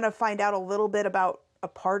you want to find out a little bit about a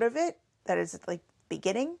part of it that is like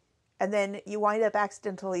beginning, and then you wind up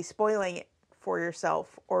accidentally spoiling it for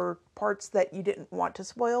yourself, or parts that you didn't want to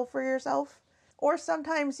spoil for yourself. Or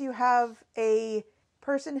sometimes you have a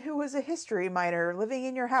person who is a history minor living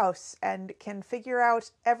in your house and can figure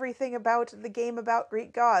out everything about the game about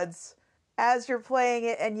Greek gods as you're playing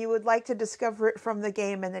it, and you would like to discover it from the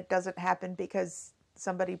game and it doesn't happen because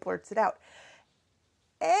somebody blurts it out.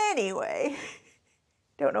 Anyway,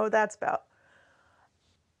 don't know what that's about.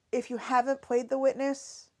 If you haven't played The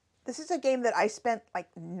Witness, this is a game that I spent like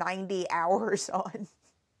 90 hours on.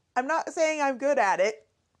 I'm not saying I'm good at it,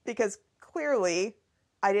 because clearly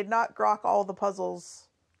I did not grok all the puzzles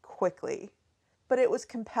quickly. But it was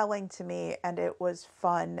compelling to me, and it was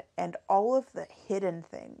fun, and all of the hidden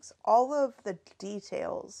things, all of the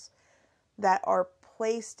details that are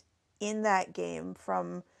placed in that game,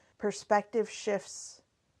 from perspective shifts,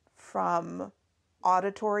 from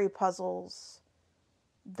auditory puzzles,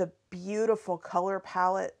 the beautiful color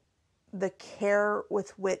palette, the care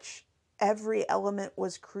with which every element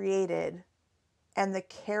was created, and the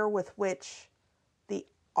care with which the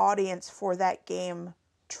audience for that game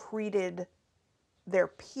treated their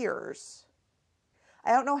peers.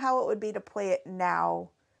 I don't know how it would be to play it now,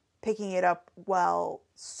 picking it up while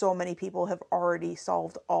so many people have already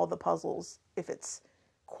solved all the puzzles, if it's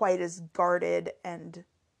quite as guarded and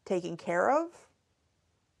taken care of.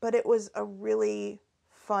 But it was a really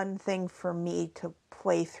fun thing for me to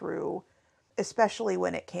play through, especially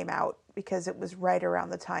when it came out, because it was right around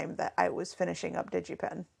the time that I was finishing up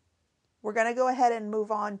DigiPen. We're going to go ahead and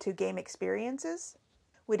move on to game experiences.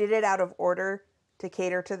 We did it out of order to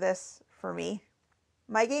cater to this for me.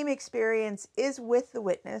 My game experience is with The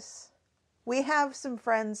Witness. We have some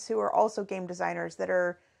friends who are also game designers that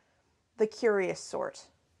are the curious sort,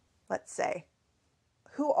 let's say,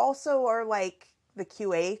 who also are like the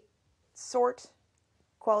QA sort,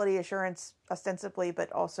 quality assurance ostensibly,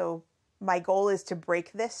 but also my goal is to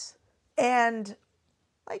break this. And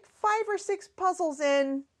like 5 or 6 puzzles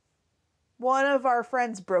in, one of our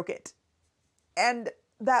friends broke it. And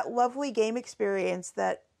that lovely game experience,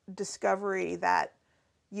 that discovery, that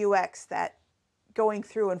UX, that going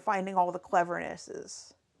through and finding all the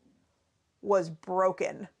clevernesses was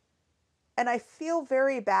broken. And I feel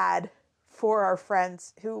very bad for our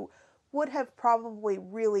friends who would have probably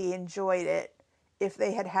really enjoyed it if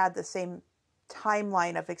they had had the same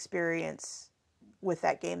timeline of experience with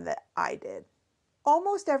that game that I did.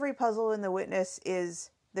 Almost every puzzle in The Witness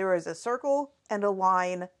there is a circle and a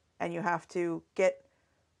line, and you have to get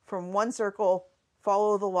from one circle,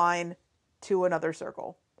 follow the line to another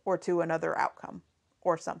circle or to another outcome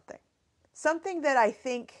or something. Something that I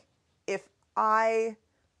think if I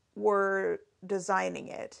were designing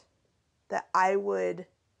it, that I would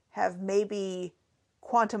have maybe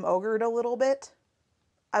quantum ogred a little bit.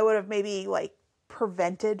 I would have maybe like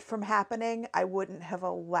prevented from happening. I wouldn't have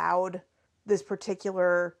allowed this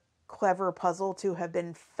particular clever puzzle to have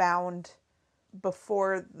been found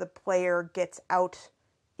before the player gets out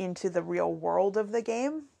into the real world of the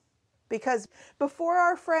game. Because before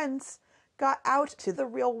our friends got out to the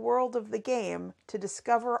real world of the game to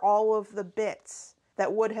discover all of the bits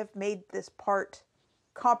that would have made this part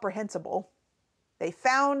comprehensible, they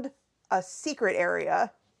found a secret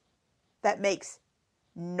area that makes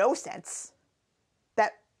no sense,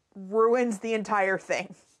 that ruins the entire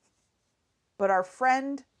thing. But our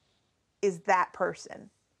friend is that person.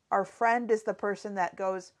 Our friend is the person that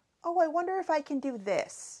goes, oh, I wonder if I can do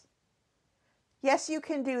this. Yes, you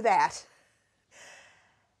can do that.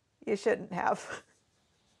 You shouldn't have.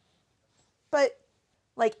 But,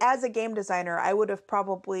 like, as a game designer, I would have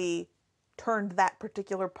probably turned that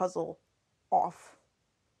particular puzzle off.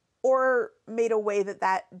 Or made a way that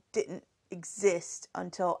that didn't exist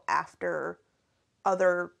until after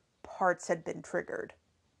other parts had been triggered.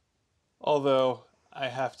 Although, I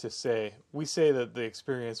have to say, we say that the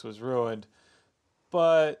experience was ruined,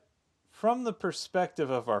 but from the perspective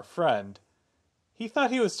of our friend, he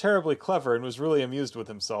thought he was terribly clever and was really amused with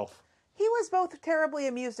himself. He was both terribly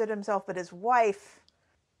amused at himself, but his wife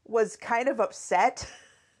was kind of upset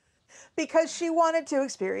because she wanted to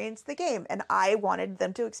experience the game, and I wanted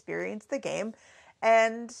them to experience the game.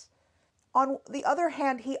 And on the other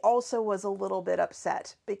hand, he also was a little bit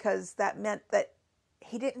upset because that meant that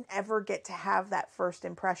he didn't ever get to have that first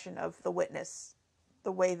impression of The Witness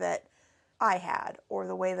the way that I had, or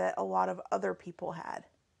the way that a lot of other people had.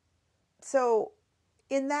 So,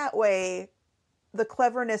 in that way, the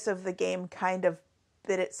cleverness of the game kind of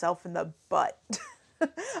bit itself in the butt.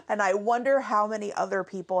 And I wonder how many other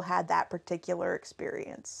people had that particular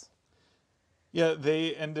experience. Yeah,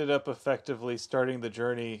 they ended up effectively starting the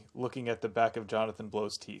journey looking at the back of Jonathan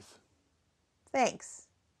Blow's teeth. Thanks.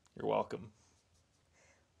 You're welcome.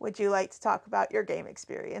 Would you like to talk about your game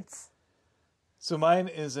experience? So mine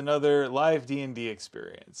is another live D&D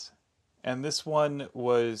experience. And this one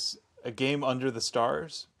was a game Under the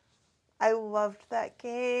Stars. I loved that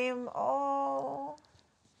game. Oh.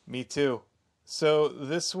 Me too. So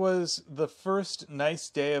this was the first nice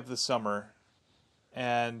day of the summer,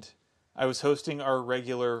 and I was hosting our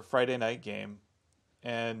regular Friday night game.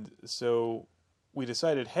 And so we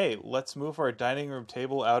decided, hey, let's move our dining room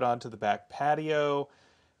table out onto the back patio,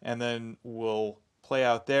 and then we'll play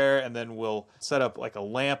out there, and then we'll set up like a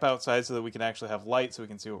lamp outside so that we can actually have light so we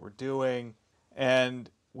can see what we're doing. And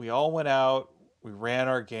we all went out, we ran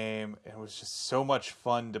our game, and it was just so much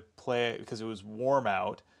fun to play because it was warm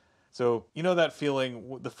out. So, you know that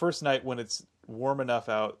feeling, the first night when it's warm enough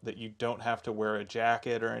out that you don't have to wear a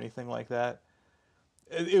jacket or anything like that?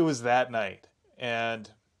 It was that night. And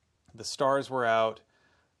the stars were out.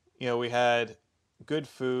 You know, we had good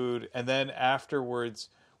food. And then afterwards,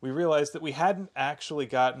 we realized that we hadn't actually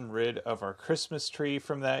gotten rid of our Christmas tree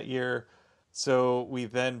from that year. So we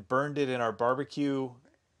then burned it in our barbecue.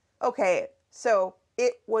 Okay, so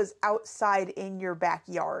it was outside in your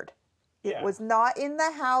backyard. It was not in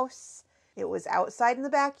the house. It was outside in the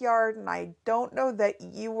backyard, and I don't know that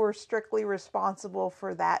you were strictly responsible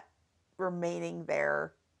for that remaining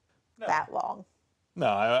there No. that long. No,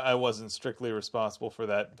 I wasn't strictly responsible for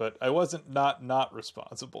that, but I wasn't not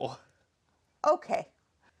responsible. Okay.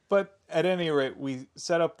 But at any rate, we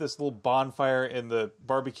set up this little bonfire in the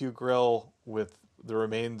barbecue grill with the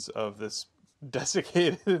remains of this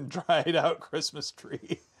desiccated and dried out Christmas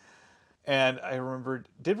tree. And I remembered,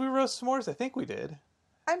 did we roast s'mores? I think we did.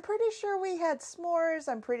 I'm pretty sure we had s'mores.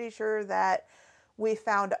 I'm pretty sure that we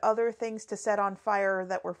found other things to set on fire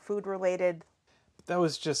that were food related. That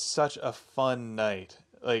was just such a fun night.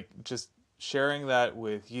 Like, just sharing that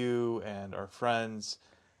with you and our friends.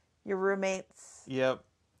 Your roommates. Yep,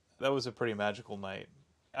 that was a pretty magical night.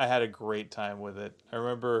 I had a great time with it. I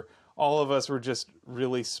remember all of us were just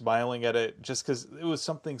really smiling at it just because it was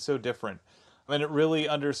something so different. I mean, it really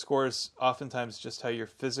underscores oftentimes just how your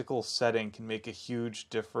physical setting can make a huge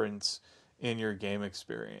difference in your game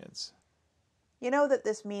experience. You know that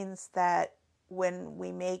this means that when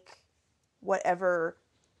we make whatever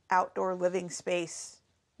outdoor living space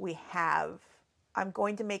we have, I'm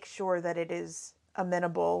going to make sure that it is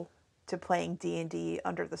amenable to playing D&D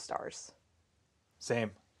under the stars.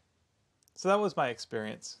 Same. So that was my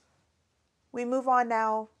experience. We move on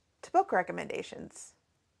now to book recommendations.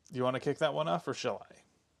 Do you want to kick that one off or shall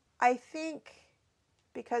I? I think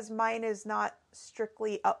because mine is not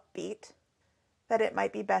strictly upbeat, that it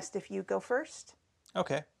might be best if you go first.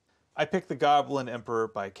 Okay. I picked The Goblin Emperor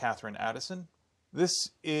by Catherine Addison.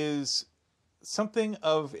 This is something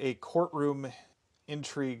of a courtroom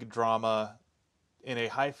intrigue drama in a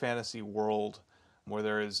high fantasy world where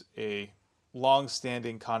there is a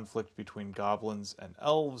long-standing conflict between goblins and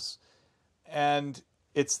elves, and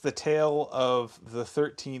it's the tale of the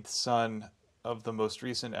 13th son of the most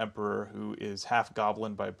recent emperor, who is half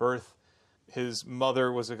goblin by birth. His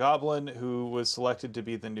mother was a goblin who was selected to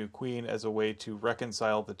be the new queen as a way to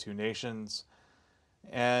reconcile the two nations.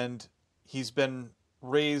 And he's been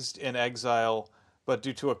raised in exile, but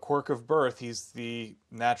due to a quirk of birth, he's the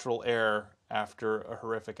natural heir after a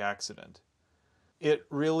horrific accident. It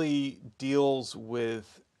really deals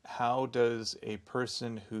with how does a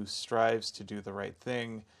person who strives to do the right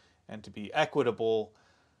thing and to be equitable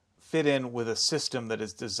fit in with a system that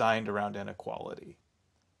is designed around inequality?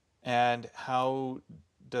 And how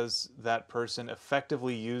does that person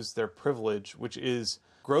effectively use their privilege, which is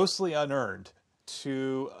grossly unearned,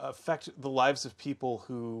 to affect the lives of people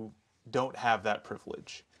who don't have that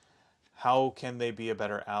privilege? How can they be a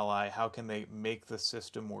better ally? How can they make the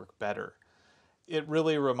system work better? It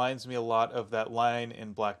really reminds me a lot of that line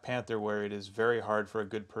in Black Panther where it is very hard for a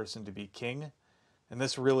good person to be king. And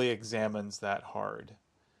this really examines that hard.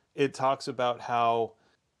 It talks about how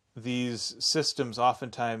these systems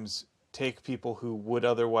oftentimes take people who would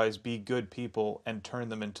otherwise be good people and turn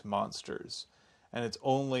them into monsters. And it's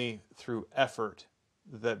only through effort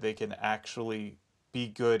that they can actually be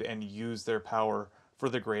good and use their power for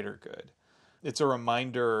the greater good. It's a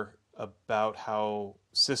reminder about how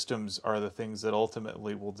systems are the things that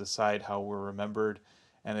ultimately will decide how we're remembered.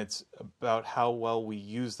 And it's about how well we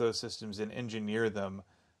use those systems and engineer them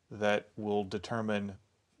that will determine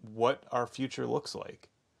what our future looks like.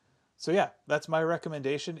 So yeah, that's my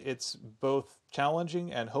recommendation. It's both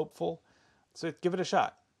challenging and hopeful. So give it a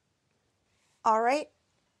shot. All right.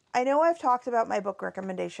 I know I've talked about my book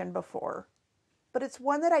recommendation before, but it's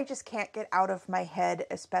one that I just can't get out of my head,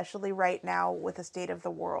 especially right now with the state of the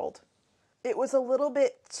world. It was a little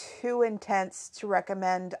bit too intense to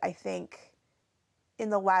recommend, I think, in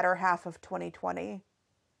the latter half of 2020.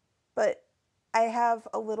 But I have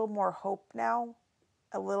a little more hope now,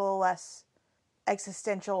 a little less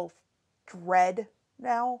existential dread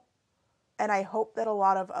now. And I hope that a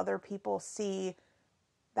lot of other people see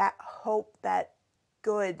that hope, that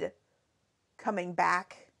good coming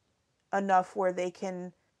back enough where they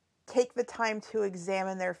can take the time to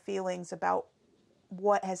examine their feelings about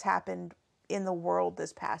what has happened in the world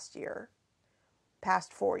this past year,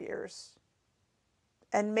 past 4 years.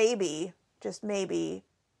 And maybe, just maybe,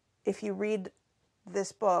 if you read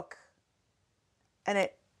this book and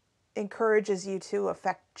it encourages you to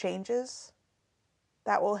affect changes,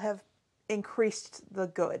 that will have increased the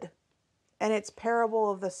good. And it's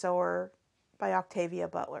Parable of the Sower by Octavia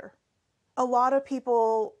Butler. A lot of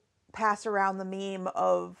people pass around the meme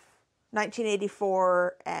of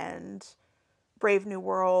 1984 and Brave New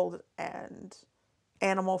World and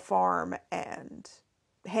Animal Farm and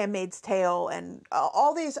Handmaid's Tale and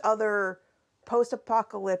all these other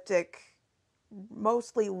post-apocalyptic,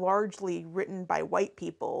 mostly largely written by white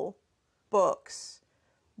people, books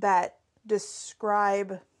that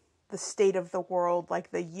describe the state of the world,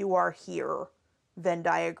 like the "you are here" Venn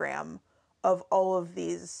diagram of all of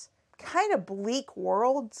these kind of bleak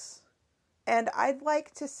worlds. And I'd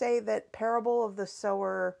like to say that Parable of the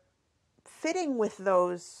Sower, fitting with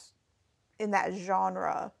those in that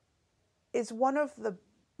genre, is one of the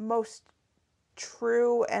most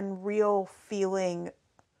true and real feeling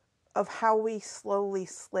of how we slowly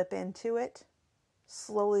slip into it,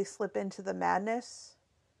 slowly slip into the madness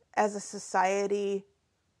as a society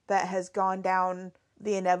that has gone down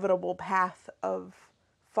the inevitable path of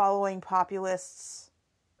following populists,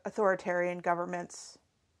 authoritarian governments,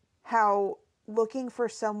 how looking for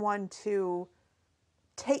someone to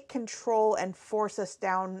take control and force us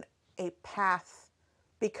down a path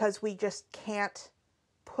because we just can't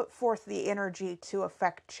put forth the energy to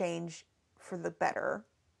affect change for the better.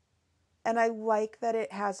 And I like that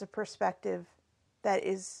it has a perspective that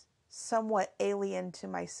is somewhat alien to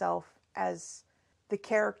myself, as the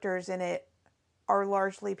characters in it are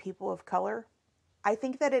largely people of color. I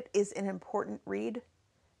think that it is an important read,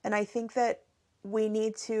 and I think that we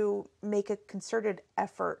need to make a concerted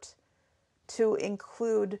effort to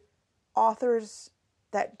include authors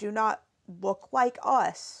that do not look like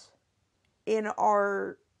us in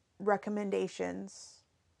our recommendations,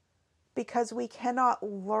 because we cannot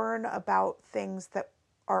learn about things that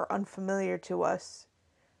are unfamiliar to us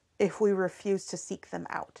if we refuse to seek them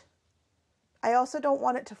out. I also don't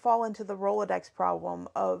want it to fall into the Rolodex problem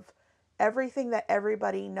of everything that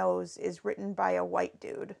everybody knows is written by a white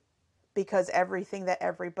dude, because everything that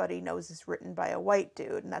everybody knows is written by a white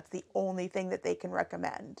dude, and that's the only thing that they can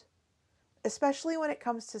recommend. Especially when it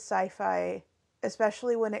comes to sci-fi,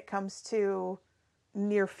 especially when it comes to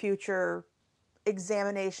near future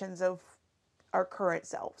examinations of our current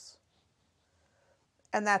selves.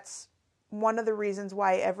 And that's one of the reasons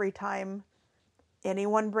why every time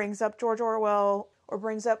anyone brings up George Orwell or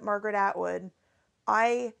brings up Margaret Atwood,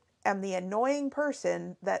 I am the annoying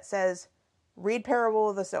person that says, read Parable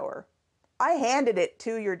of the Sower. I handed it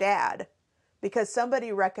to your dad because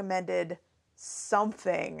somebody recommended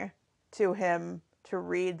something to him to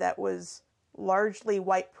read that was largely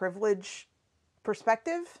white privilege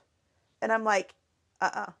perspective. And I'm like,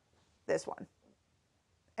 this one.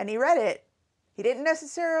 And he read it. He didn't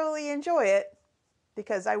necessarily enjoy it,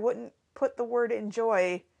 because I wouldn't put the word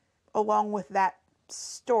enjoy along with that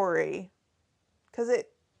story, because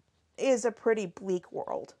it is a pretty bleak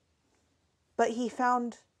world. But he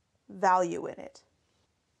found value in it,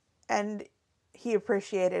 and he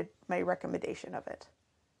appreciated my recommendation of it.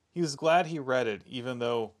 He was glad he read it, even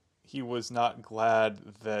though he was not glad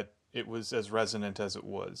that it was as resonant as it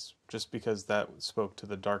was, just because that spoke to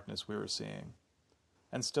the darkness we were seeing,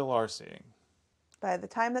 and still are seeing. By the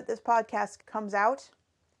time that this podcast comes out,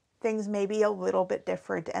 things may be a little bit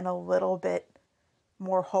different and a little bit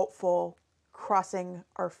more hopeful, crossing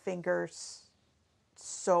our fingers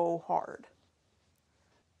so hard.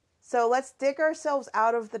 So let's dig ourselves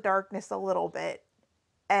out of the darkness a little bit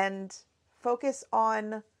and focus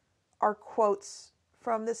on our quotes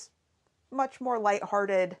from this much more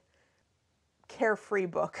lighthearted, carefree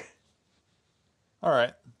book. All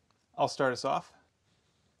right, I'll start us off.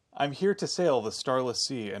 I'm here to sail the starless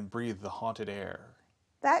sea and breathe the haunted air.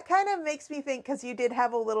 That kind of makes me think, because you did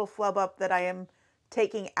have a little flub up that I am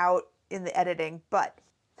taking out in the editing, but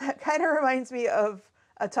that kind of reminds me of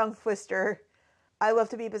a tongue twister. I love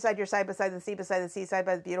to be beside your side, beside the sea, side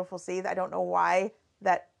by the beautiful sea. I don't know why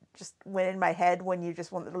that just went in my head when you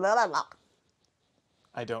just went la la la.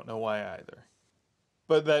 I don't know why either.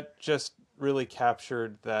 But that just really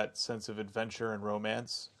captured that sense of adventure and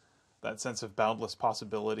romance, that sense of boundless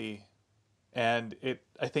possibility. And it,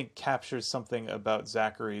 I think, captures something about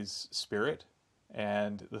Zachary's spirit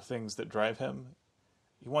and the things that drive him.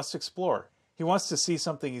 He wants to explore. He wants to see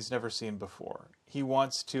something he's never seen before. He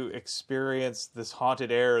wants to experience this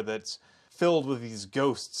haunted air that's filled with these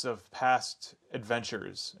ghosts of past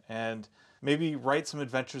adventures, and maybe write some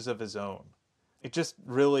adventures of his own. It just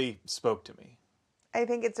really spoke to me. I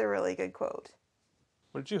think it's a really good quote.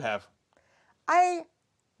 What did you have? I,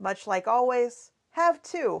 much like always, have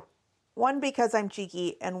two. One because I'm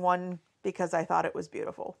cheeky, and one because I thought it was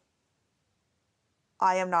beautiful.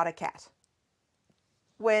 I am not a cat.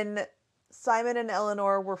 When Simon and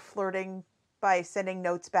Eleanor were flirting by sending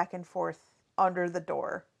notes back and forth under the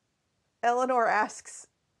door, Eleanor asks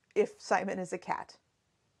if Simon is a cat.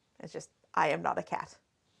 It's just, I am not a cat.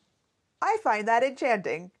 I find that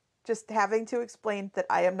enchanting, just having to explain that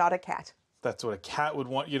I am not a cat. That's what a cat would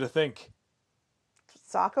want you to think.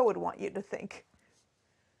 Sokka would want you to think.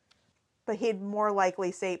 But he'd more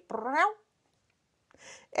likely say, Brow.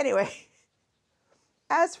 Anyway,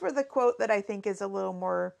 as for the quote that I think is a little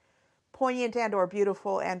more poignant and or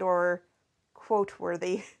beautiful and or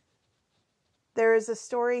quote-worthy. There is a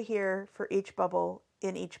story here for each bubble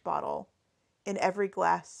in each bottle, in every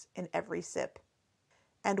glass, in every sip.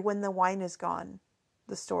 And when the wine is gone,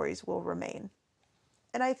 the stories will remain.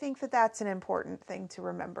 And I think that that's an important thing to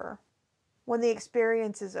remember. When the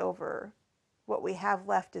experience is over, what we have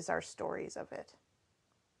left is our stories of it.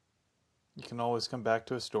 You can always come back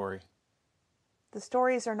to a story. The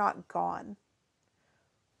stories are not gone.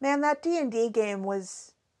 Man, that D&D game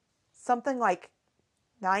was something like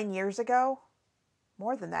 9 years ago.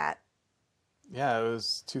 More than that. Yeah, it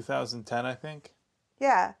was 2010, I think.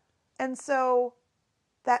 Yeah. And so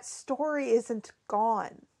that story isn't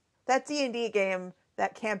gone. That D&D game,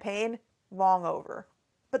 that campaign, long over.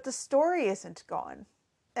 But the story isn't gone.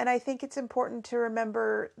 And I think it's important to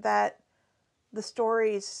remember that the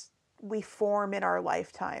stories we form in our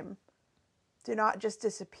lifetime do not just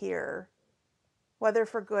disappear, whether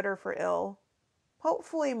for good or for ill.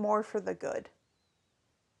 Hopefully more for the good.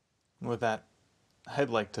 With that, I'd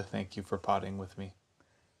like to thank you for potting with me.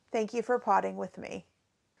 Thank you for potting with me.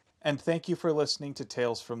 And thank you for listening to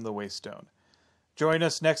Tales from the Waystone. Join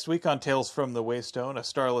us next week on Tales from the Waystone, a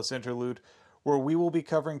Starless Interlude, where we will be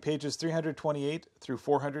covering pages 328 through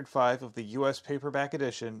 405 of the U.S. paperback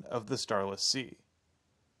edition of The Starless Sea.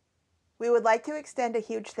 We would like to extend a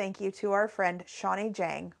huge thank you to our friend Shawnee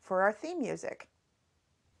Jang for our theme music,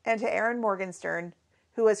 and to Erin Morgenstern,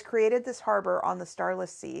 who has created this harbor on the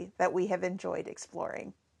Starless Sea that we have enjoyed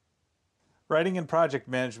exploring. Writing and project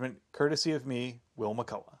management, courtesy of me, Will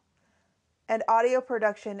McCullough. And audio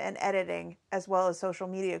production and editing, as well as social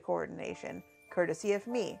media coordination, courtesy of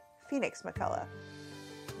me, Phoenix McCullough.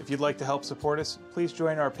 If you'd like to help support us, please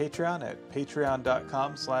join our Patreon at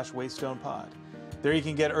patreon.com/waystonepod. There you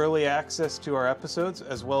can get early access to our episodes,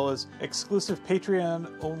 as well as exclusive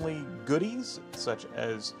Patreon-only goodies, such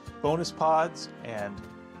as bonus pods and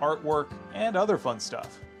artwork and other fun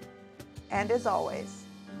stuff. And as always,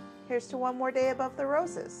 here's to one more day above the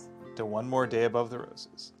roses. To one more day above the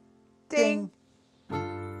roses. Ding!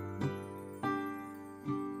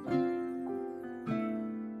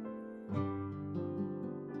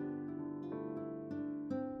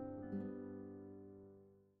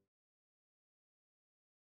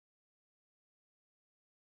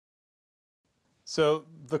 So,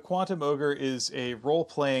 the Quantum Ogre is a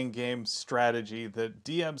role-playing game strategy that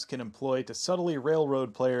DMs can employ to subtly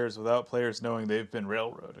railroad players without players knowing they've been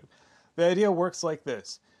railroaded. The idea works like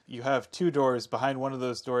this. You have two doors. Behind one of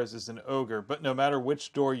those doors is an ogre, but no matter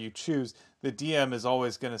which door you choose, the DM is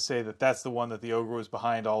always going to say that that's the one that the ogre was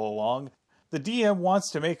behind all along. The DM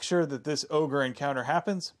wants to make sure that this ogre encounter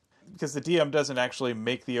happens, because the DM doesn't actually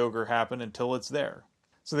make the ogre happen until it's there.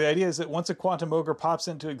 So the idea is that once a quantum ogre pops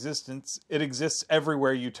into existence, it exists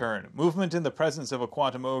everywhere you turn. Movement in the presence of a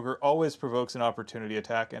quantum ogre always provokes an opportunity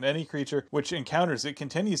attack, and any creature which encounters it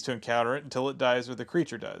continues to encounter it until it dies or the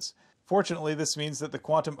creature does. Fortunately, this means that the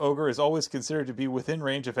quantum ogre is always considered to be within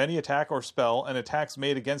range of any attack or spell, and attacks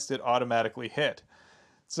made against it automatically hit.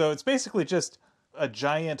 So it's basically just a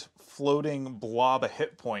giant floating blob of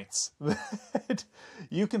hit points that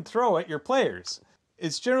you can throw at your players.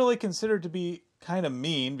 It's generally considered to be kind of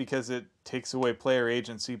mean because it takes away player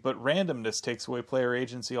agency, but randomness takes away player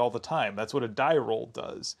agency all the time. That's what a die roll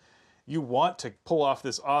does. You want to pull off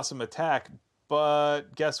this awesome attack,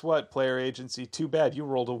 but guess what? Player agency, too bad, you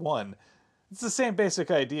rolled a 1. It's the same basic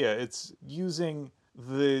idea. It's using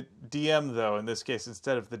the DM, though, in this case,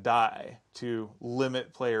 instead of the die, to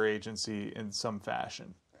limit player agency in some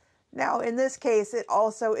fashion. Now, in this case, it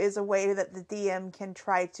also is a way that the DM can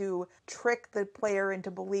try to trick the player into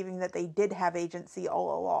believing that they did have agency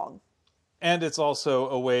all along. And it's also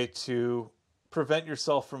a way to prevent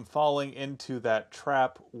yourself from falling into that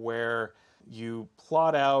trap where you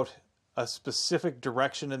plot out a specific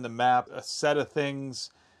direction in the map, a set of things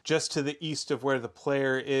just to the east of where the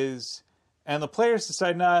player is, and the players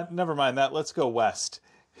decide, nah, never mind that, let's go west.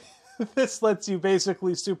 This lets you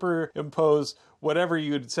basically superimpose whatever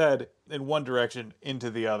you had said in one direction into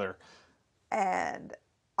the other. And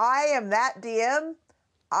I am that DM.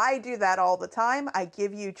 I do that all the time. I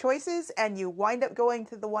give you choices and you wind up going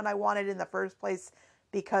to the one I wanted in the first place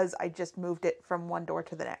because I just moved it from one door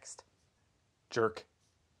to the next. Jerk.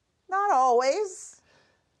 Not always.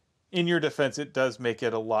 In your defense, it does make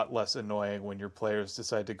it a lot less annoying when your players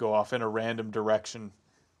decide to go off in a random direction.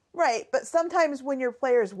 Right, but sometimes when your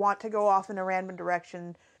players want to go off in a random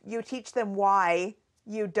direction, you teach them why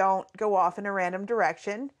you don't go off in a random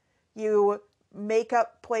direction. You make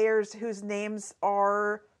up players whose names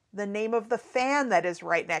are the name of the fan that is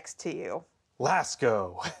right next to you.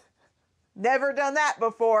 Lasco. Never done that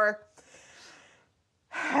before.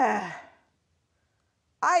 I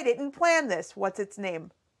didn't plan this. What's its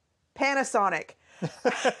name? Panasonic.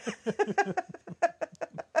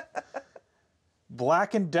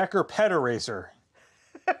 Black & Decker Pet Eraser.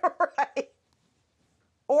 Right.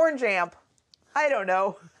 Orange Amp. I don't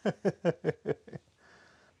know.